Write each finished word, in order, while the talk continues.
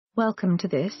Welcome to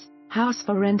this house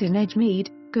for rent in Edgemead,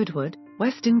 Goodwood,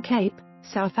 Western Cape,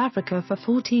 South Africa for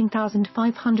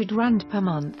R14,500 per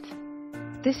month.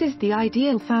 This is the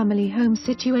ideal family home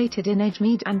situated in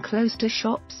Edgemead and close to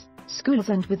shops, schools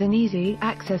and within easy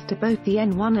access to both the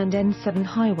N1 and N7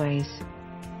 highways.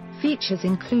 Features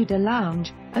include a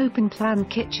lounge, open-plan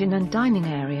kitchen and dining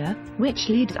area, which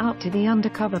leads out to the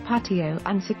undercover patio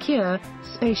and secure,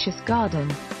 spacious garden.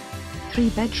 3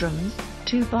 bedrooms,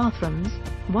 2 bathrooms,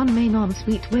 1 main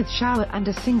ensuite with shower and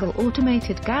a single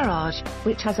automated garage,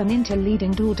 which has an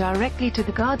interleading door directly to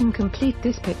the garden complete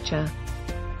this picture.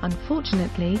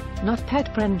 Unfortunately, not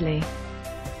pet-friendly.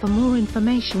 For more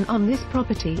information on this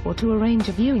property or to arrange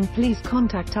a viewing, please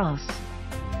contact us.